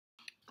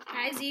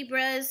Hi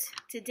zebras!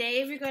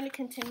 Today we're going to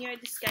continue our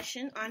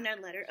discussion on our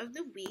letter of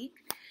the week.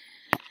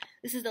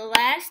 This is the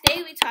last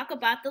day we talk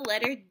about the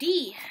letter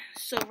D.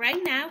 So right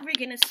now we're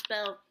going to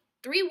spell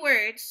 3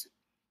 words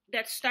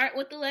that start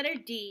with the letter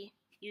D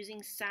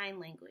using sign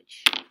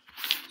language.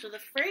 So the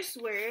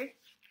first word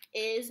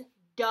is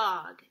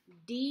dog,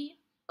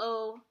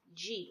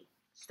 D-O-G,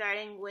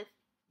 starting with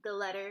the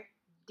letter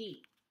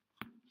D.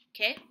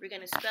 Okay, we're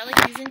going to spell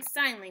it using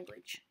sign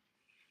language.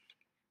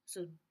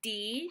 So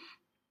D-O-G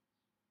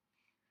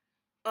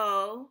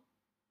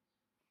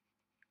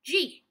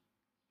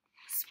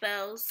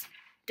spells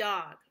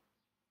dog.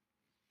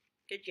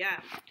 Good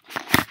job.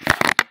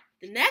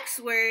 The next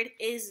word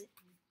is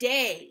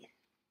day,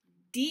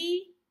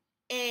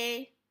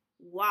 D-A-Y.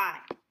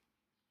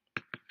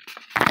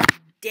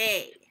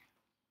 Day.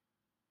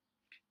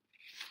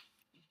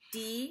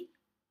 D-A-Y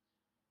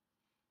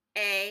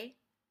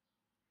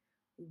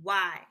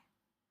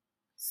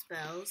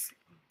spells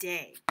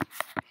day.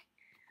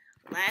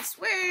 Last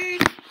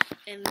word,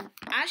 and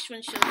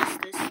Ashwin showed us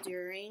this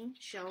during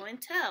show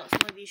and tell.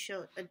 Some of you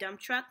showed a dump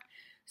truck,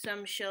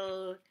 some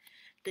showed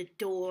the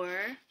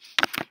door.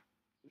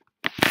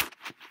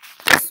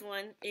 This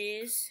one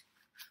is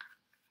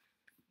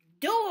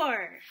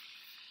door.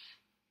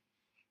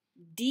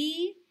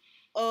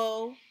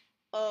 D-O-O-R.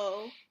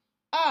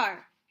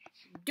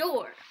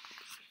 Door.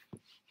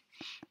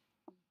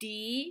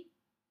 D-O-O-R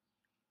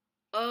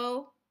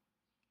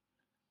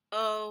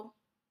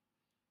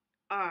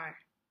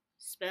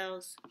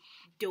spells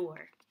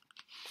door.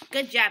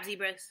 Good job,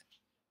 zebras.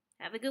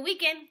 Have a good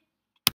weekend.